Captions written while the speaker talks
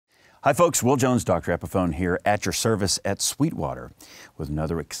Hi folks, Will Jones, Dr. Epiphone here at your service at Sweetwater with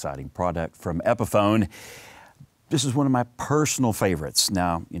another exciting product from Epiphone. This is one of my personal favorites.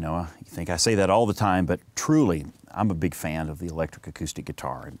 Now, you think I say that all the time, but truly, I'm a big fan of the electric acoustic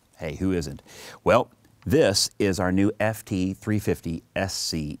guitar. And hey, who isn't? Well, this is our new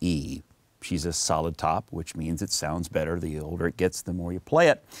FT-350SCE. She's a solid top, which means it sounds better the older it gets, the more you play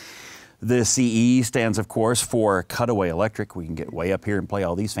it. The CE stands, of course, for cutaway electric. We can get way up here and play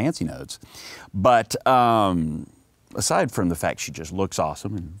all these fancy notes. But aside from the fact she just looks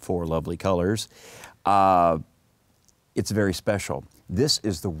awesome in 4 lovely colors, it's very special. This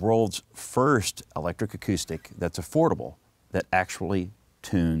is the world's first electric acoustic that's affordable, that actually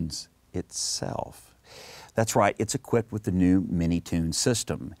tunes itself. That's right, it's equipped with the new Min-ETune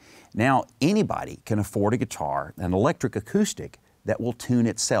system. Now, anybody can afford a guitar, an electric acoustic, that will tune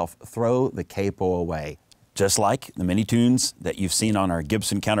itself. Throw the capo away. Just like the Min-ETunes that you've seen on our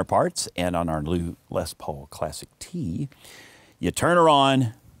Gibson counterparts and on our new Les Paul Classic T, you turn her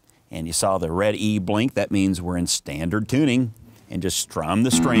on and you saw the red E blink. That means we're in standard tuning, and just strum the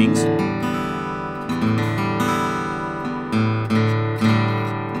strings.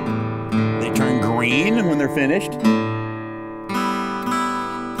 They turn green when they're finished.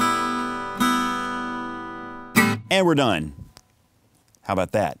 And we're done. How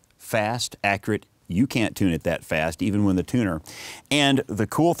about that? Fast, accurate. You can't tune it that fast, even with the tuner. And the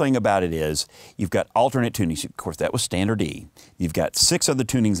cool thing about it is you've got alternate tunings. Of course, that was standard E. You've got 6 other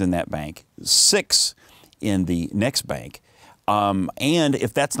tunings in that bank, 6 in the next bank. And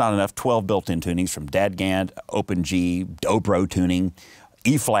if that's not enough, 12 built-in tunings from Dadgand, Open G, Dobro tuning,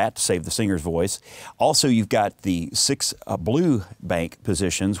 E-flat to save the singer's voice. Also, you've got the 6 blue bank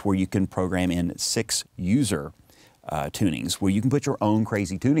positions where you can program in 6 user tunings, where you can put your own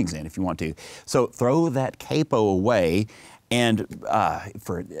crazy tunings in if you want to. So throw that capo away, and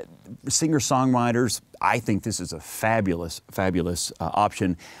for singer-songwriters, I think this is a fabulous, fabulous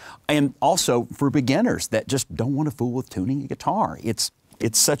option. And also for beginners that just don't want to fool with tuning a guitar. It's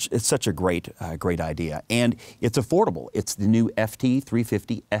such a great idea, and it's affordable. It's the new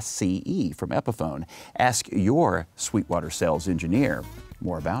FT-350SCE from Epiphone. Ask your Sweetwater sales engineer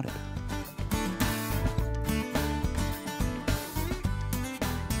more about it.